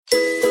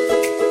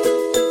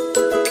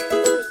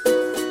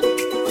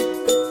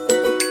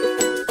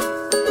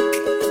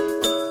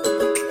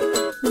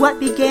What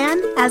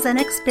began as an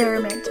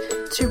experiment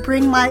to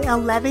bring my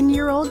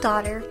 11-year-old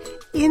daughter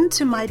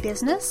into my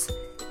business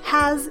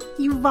has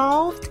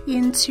evolved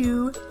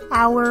into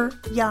Our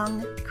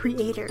Young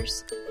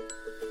Creators,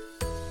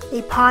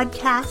 a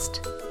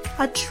podcast,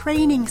 a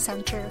training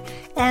center,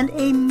 and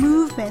a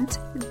movement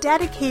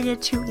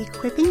dedicated to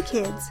equipping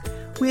kids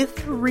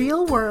with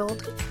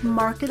real-world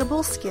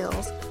marketable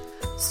skills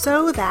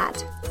so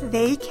that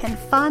they can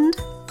fund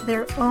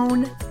their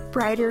own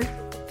brighter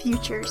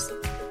futures.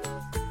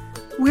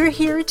 We're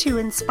here to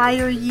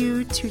inspire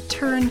you to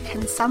turn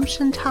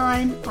consumption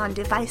time on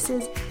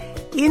devices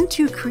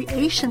into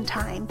creation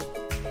time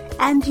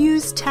and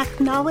use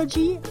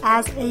technology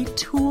as a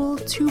tool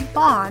to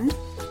bond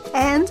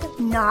and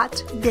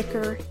not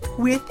bicker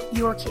with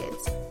your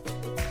kids.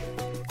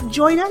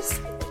 Join us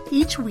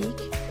each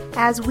week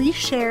as we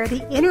share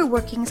the inner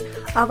workings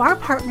of our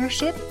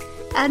partnership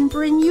and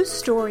bring you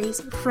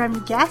stories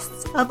from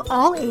guests of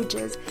all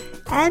ages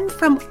and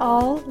from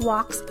all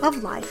walks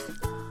of life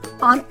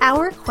on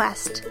our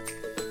quest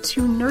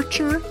to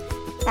nurture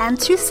and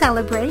to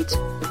celebrate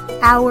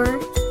our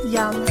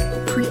young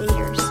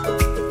creators.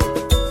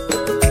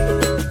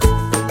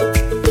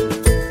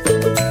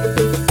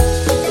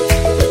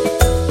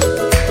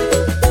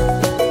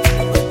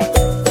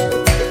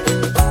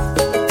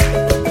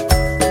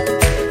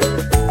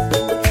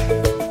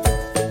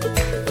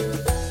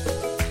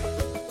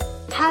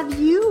 Have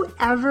you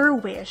ever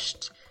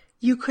wished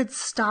you could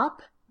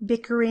stop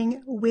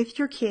bickering with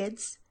your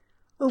kids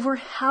over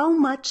how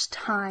much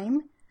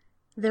time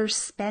they're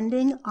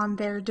spending on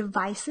their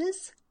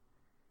devices?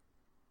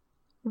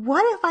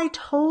 What if I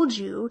told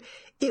you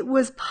it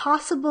was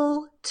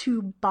possible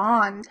to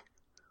bond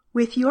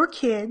with your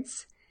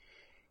kids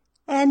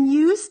and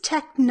use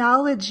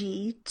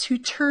technology to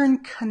turn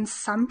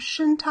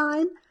consumption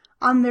time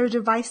on their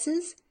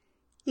devices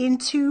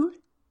into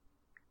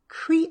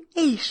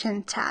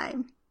creation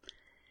time?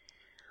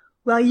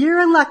 Well, you're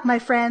in luck, my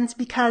friends,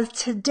 because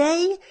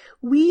today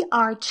we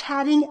are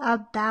chatting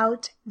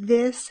about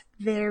this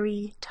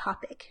very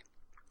topic.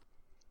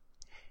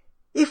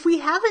 If we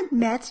haven't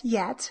met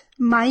yet,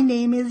 my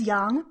name is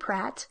Yang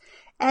Pratt,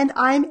 and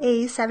I'm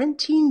a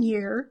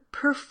 17-year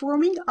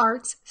performing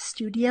arts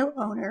studio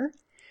owner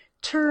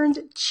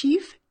turned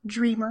chief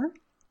dreamer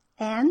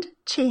and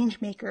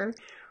changemaker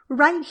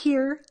right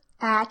here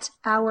at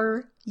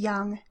Our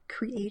Young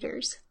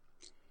Creators.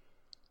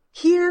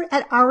 Here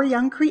at Our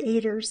Young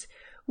Creators,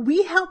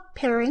 we help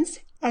parents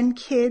and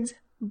kids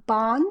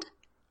bond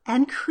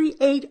and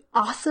create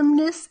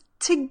awesomeness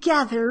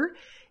together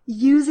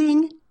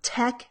using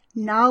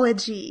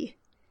technology.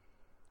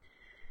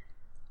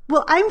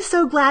 Well, I'm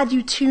so glad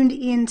you tuned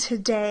in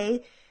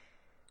today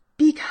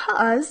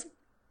because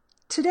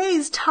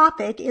today's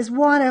topic is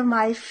one of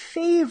my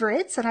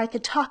favorites and I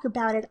could talk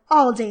about it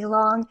all day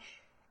long,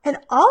 and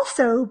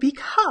also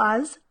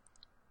because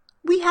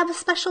we have a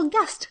special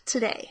guest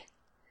today.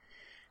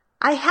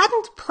 I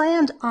hadn't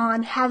planned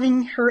on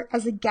having her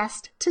as a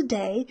guest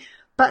today,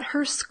 but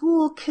her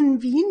school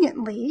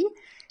conveniently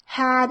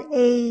had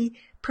a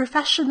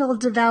professional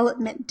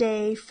development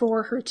day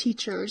for her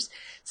teachers.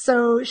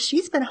 So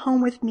she's been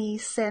home with me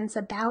since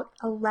about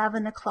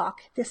 11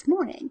 o'clock this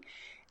morning.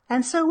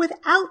 And so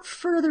without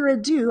further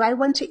ado, I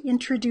want to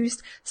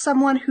introduce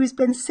someone who's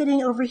been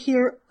sitting over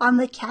here on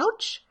the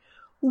couch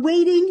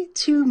waiting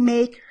to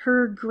make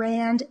her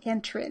grand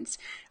entrance.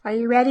 Are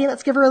you ready?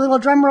 Let's give her a little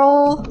drum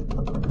roll.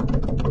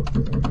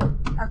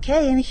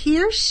 Okay, and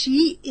here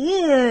she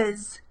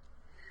is.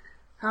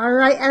 All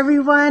right,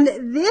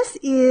 everyone, this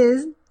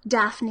is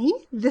Daphne.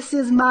 This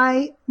is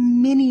my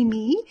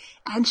mini-me,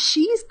 and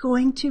she's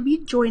going to be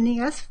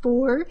joining us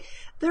for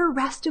the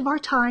rest of our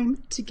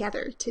time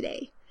together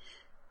today.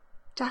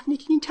 Daphne,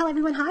 can you tell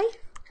everyone hi?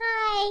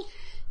 Hi.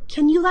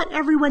 Can you let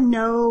everyone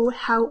know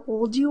how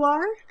old you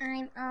are?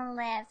 I'm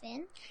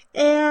 11.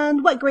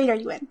 And what grade are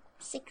you in?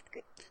 6th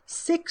grade.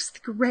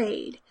 6th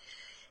grade.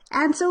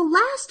 And so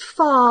last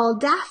fall,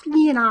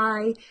 Daphne and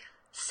I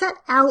set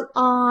out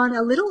on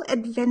a little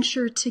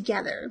adventure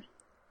together.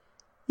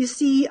 You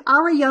see,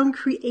 Our Young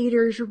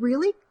Creators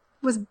really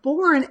was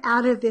born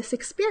out of this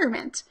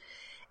experiment.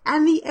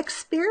 And the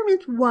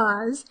experiment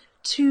was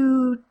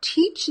to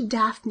teach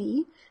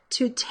Daphne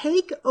to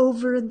take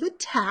over the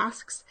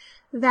tasks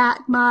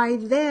that my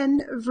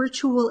then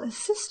virtual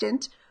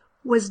assistant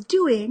was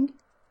doing,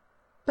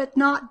 but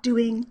not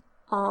doing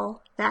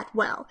all that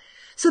well.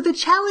 So the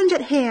challenge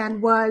at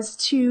hand was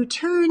to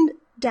turn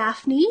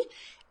Daphne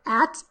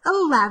at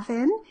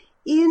 11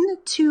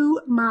 into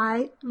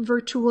my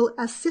virtual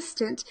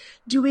assistant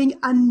doing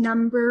a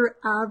number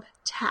of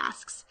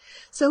tasks.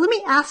 So let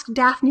me ask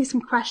Daphne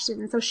some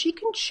questions so she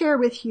can share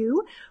with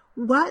you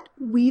what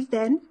we've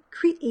been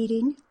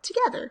creating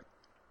together.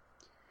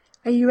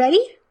 Are you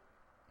ready?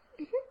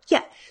 Mm-hmm.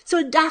 Yeah.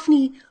 So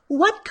Daphne,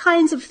 what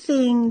kinds of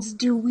things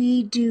do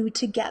we do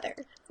together?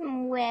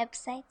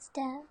 Website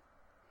stuff.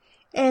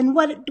 And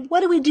what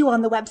do we do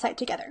on the website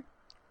together?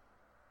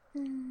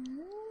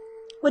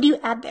 What do you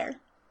add there?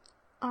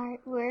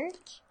 Artwork.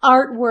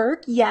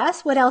 Artwork,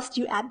 yes. What else do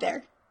you add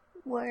there?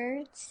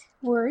 Words.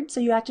 Words, so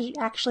you have to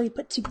actually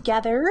put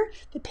together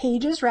the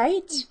pages,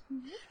 right?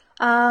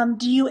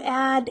 Do you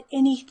add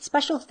any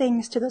special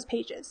things to those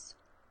pages?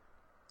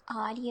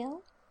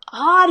 Audio.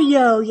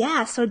 Audio,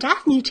 yeah. So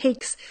Daphne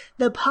takes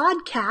the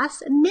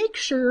podcast and makes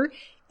sure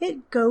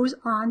it goes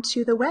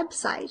onto the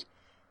website.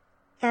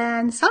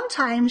 And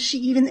sometimes she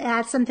even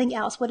adds something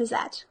else. What is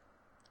that?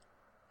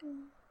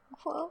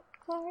 Quote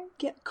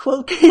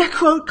card.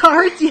 Quote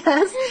cards,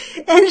 yes.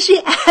 And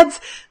she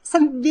adds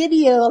some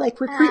video like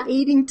we're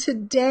creating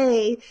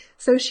today.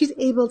 So she's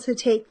able to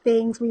take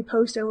things we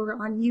post over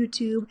on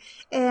YouTube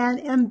and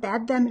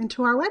embed them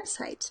into our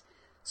website.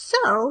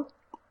 So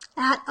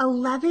at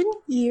 11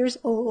 years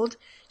old,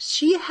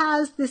 she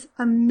has this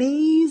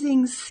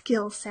amazing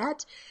skill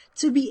set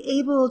to be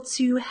able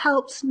to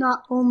help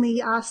not only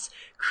us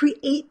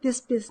create this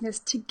business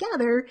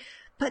together,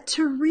 but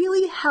to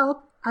really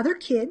help other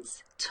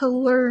kids to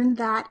learn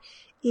that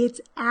it's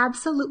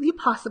absolutely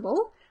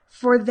possible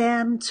for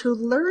them to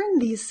learn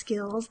these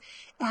skills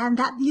and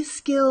that these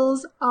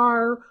skills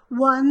are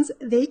ones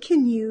they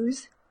can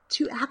use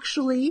to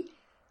actually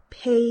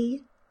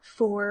pay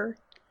for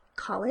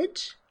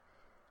college,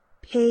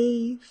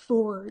 pay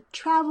for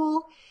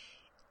travel.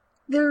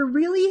 They're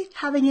really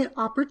having an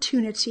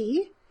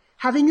opportunity,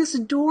 having this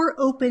door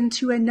open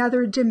to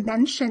another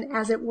dimension,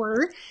 as it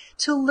were,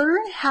 to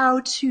learn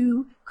how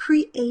to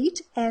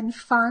create and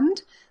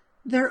fund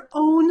their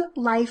own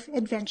life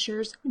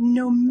adventures,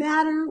 no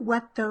matter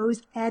what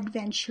those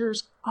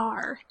adventures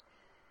are.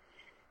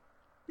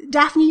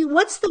 Daphne,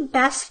 what's the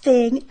best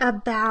thing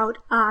about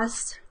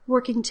us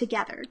working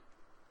together?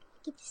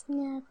 Get to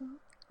snuggle.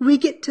 We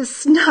get to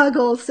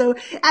snuggle. So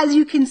as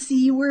you can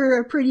see, we're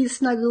a pretty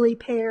snuggly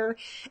pair.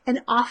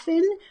 And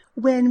often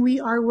when we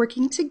are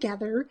working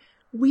together,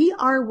 we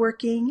are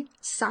working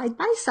side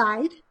by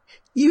side,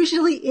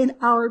 usually in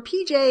our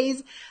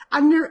PJs,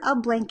 under a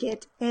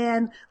blanket,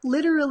 and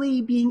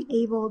literally being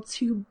able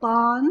to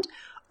bond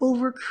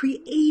over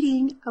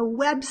creating a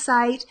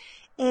website.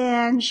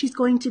 And she's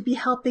going to be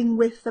helping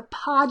with the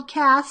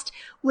podcast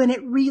when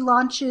it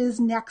relaunches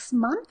next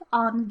month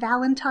on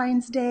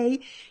Valentine's Day.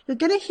 You're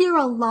going to hear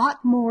a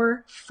lot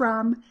more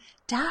from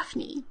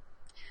Daphne.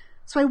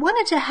 So I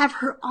wanted to have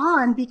her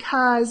on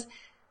because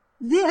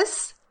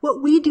this,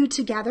 what we do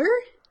together,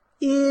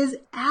 is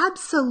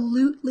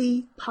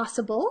absolutely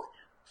possible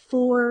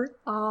for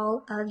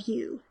all of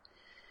you.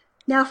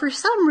 Now, for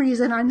some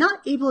reason, I'm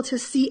not able to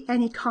see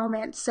any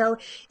comments. So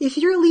if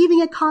you're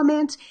leaving a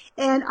comment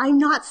and I'm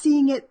not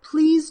seeing it,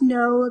 please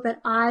know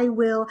that I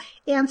will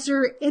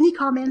answer any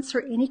comments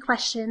or any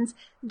questions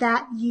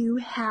that you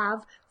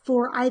have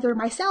for either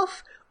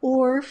myself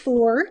or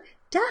for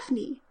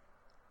Daphne.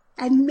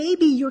 And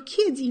maybe your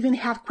kids even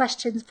have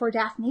questions for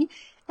Daphne,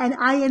 and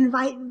I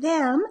invite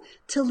them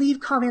to leave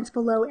comments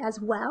below as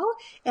well,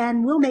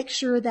 and we'll make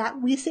sure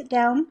that we sit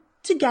down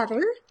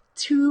together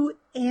to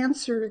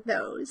answer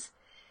those.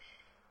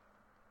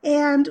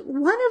 And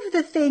one of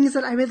the things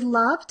that I would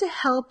love to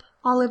help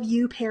all of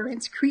you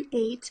parents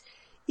create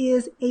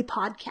is a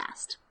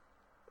podcast.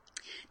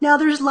 Now,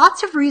 there's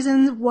lots of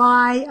reasons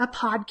why a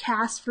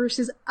podcast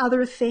versus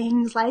other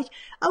things like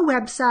a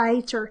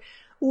website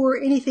or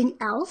anything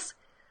else.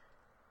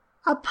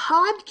 A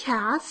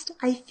podcast,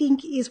 I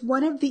think, is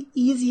one of the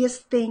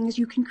easiest things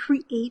you can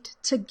create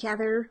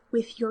together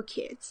with your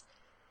kids.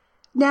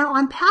 Now,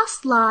 on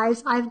past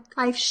lives,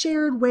 I've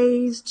shared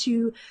ways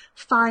to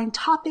find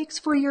topics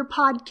for your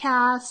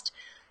podcast,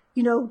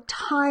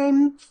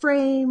 time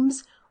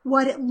frames,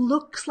 what it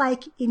looks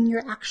like in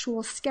your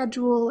actual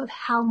schedule of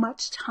how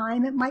much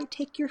time it might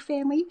take your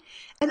family,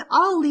 and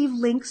I'll leave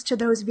links to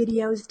those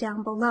videos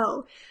down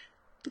below.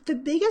 But the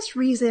biggest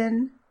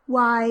reason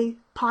why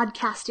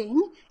podcasting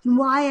and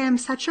why I'm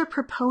such a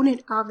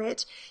proponent of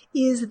it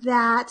is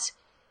that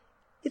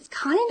it's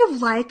kind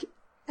of like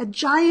a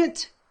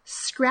giant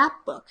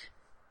scrapbook.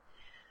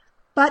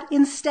 But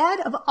instead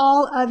of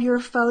all of your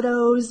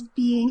photos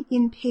being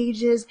in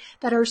pages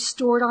that are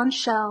stored on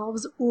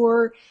shelves,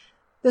 or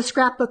the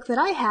scrapbook that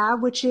I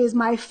have, which is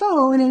my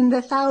phone and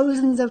the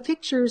thousands of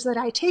pictures that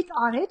I take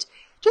on it,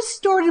 just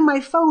stored in my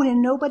phone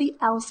and nobody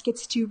else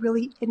gets to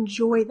really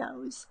enjoy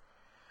those.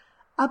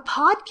 A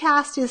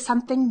podcast is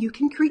something you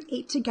can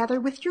create together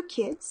with your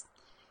kids.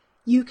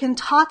 You can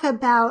talk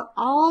about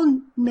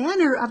all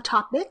manner of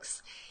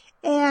topics,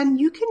 and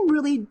you can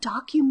really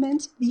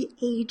document the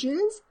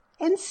ages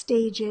and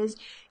stages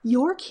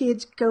your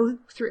kids go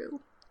through.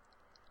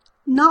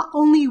 Not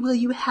only will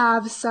you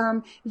have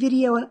some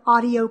video and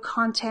audio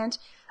content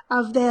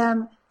of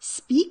them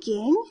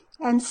speaking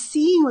and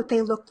seeing what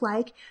they look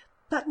like,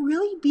 but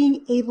really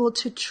being able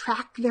to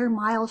track their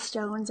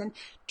milestones and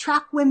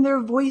track when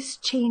their voice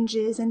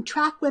changes and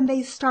track when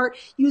they start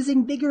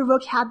using bigger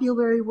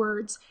vocabulary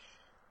words.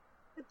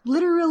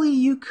 Literally,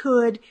 you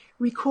could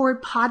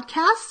record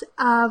podcasts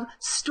of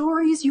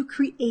stories you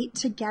create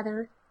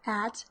together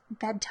at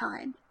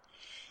bedtime.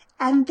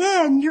 And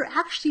then you're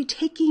actually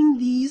taking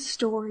these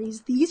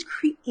stories, these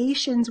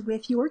creations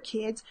with your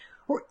kids,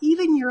 or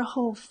even your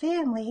whole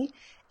family,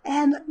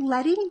 and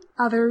letting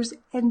others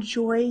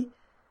enjoy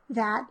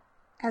that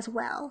as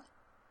well.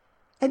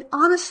 And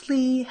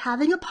honestly,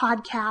 having a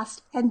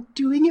podcast and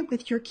doing it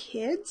with your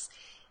kids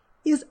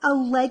is a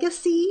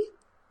legacy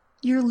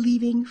you're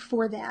leaving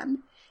for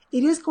them.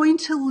 It is going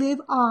to live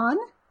on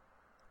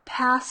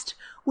past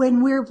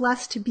when we're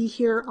blessed to be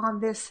here on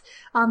this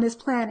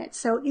planet.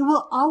 So it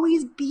will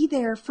always be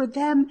there for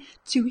them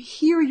to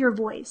hear your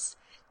voice,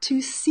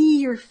 to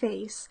see your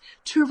face,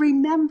 to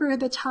remember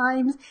the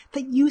times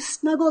that you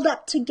snuggled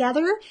up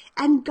together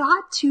and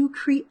got to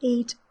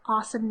create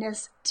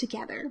awesomeness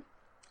together.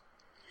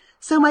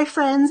 So my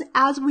friends,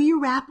 as we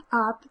wrap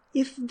up,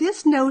 if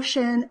this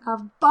notion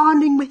of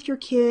bonding with your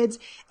kids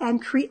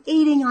and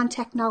creating on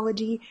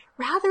technology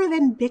rather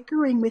than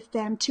bickering with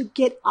them to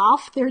get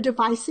off their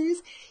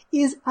devices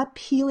is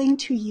appealing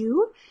to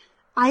you,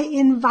 I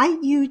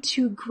invite you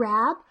to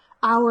grab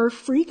our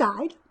free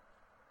guide,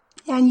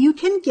 and you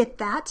can get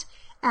that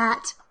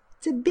at,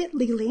 it's a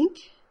bit.ly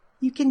link,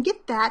 you can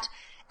get that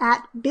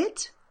at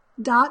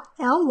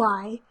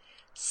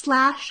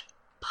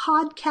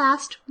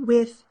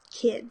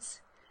bit.ly/podcastwithkids.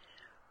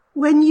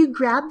 When you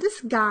grab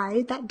this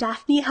guide that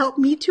Daphne helped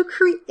me to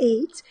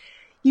create,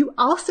 you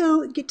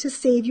also get to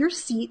save your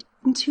seat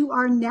into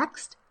our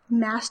next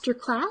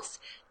masterclass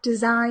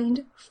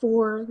designed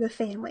for the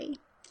family.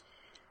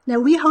 Now,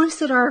 we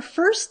hosted our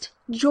first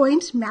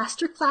joint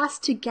masterclass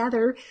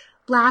together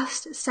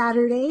last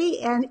Saturday,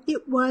 and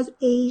it was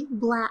a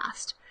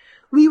blast.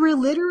 We were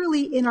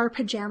literally in our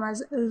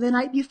pajamas the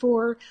night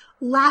before,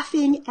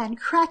 laughing and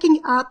cracking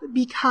up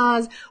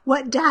because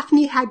what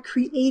Daphne had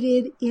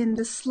created in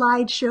the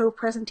slideshow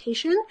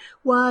presentation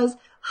was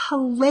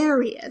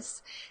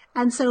hilarious.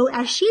 And so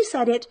as she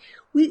said it,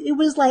 it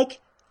was like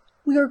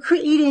we were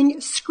creating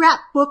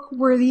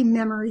scrapbook-worthy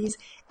memories.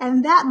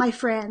 And that, my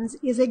friends,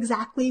 is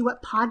exactly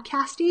what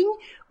podcasting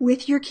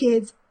with your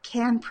kids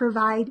can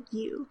provide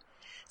you.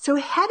 So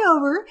head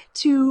over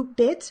to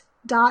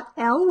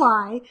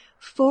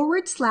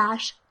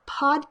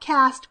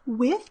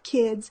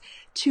bit.ly/podcastwithkids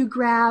to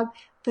grab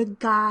the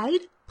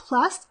guide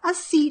plus a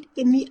seat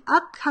in the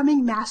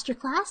upcoming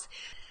masterclass.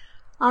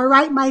 All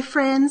right, my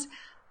friends,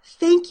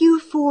 thank you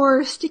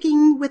for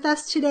sticking with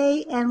us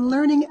today and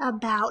learning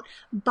about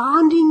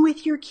bonding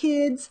with your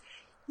kids,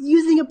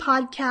 using a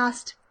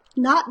podcast,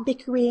 not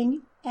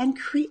bickering, and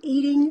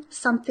creating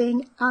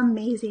something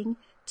amazing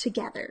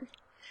together.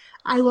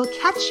 I will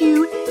catch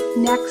you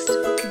next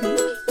week.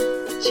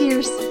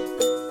 Cheers.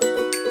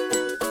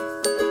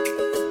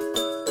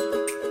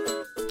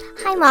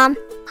 Hi, Mom.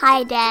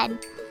 Hi, Dad.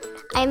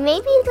 I may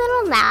be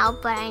little now,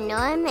 but I know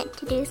I'm meant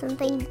to do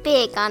something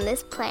big on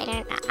this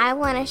planet, and I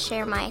want to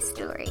share my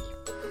story.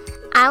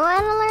 I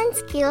want to learn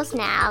skills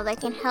now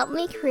that can help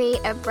me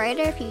create a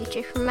brighter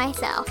future for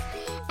myself,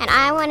 and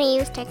I want to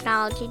use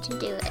technology to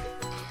do it.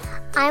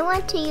 I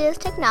want to use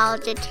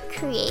technology to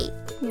create,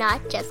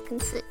 not just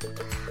consume.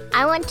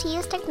 I want to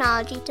use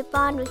technology to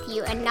bond with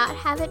you and not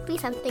have it be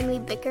something we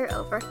bicker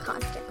over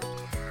constantly.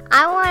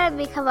 I want to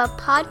become a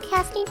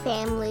podcasting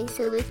family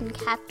so we can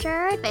capture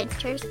our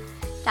adventures,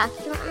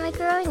 document my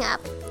growing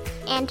up,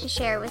 and to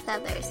share with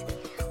others.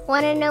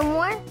 Want to know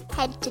more?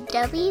 Head to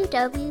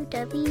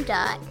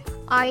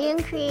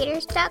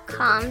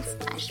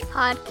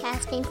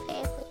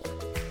www.aryoungcreators.com/podcastingfamily.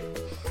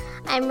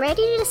 I'm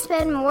ready to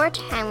spend more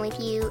time with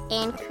you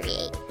and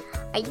create.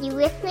 Are you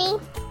with me?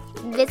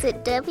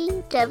 Visit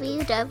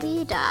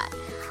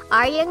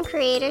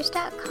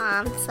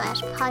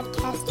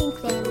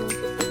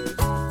www.aryoungcreators.com/podcastingfamily.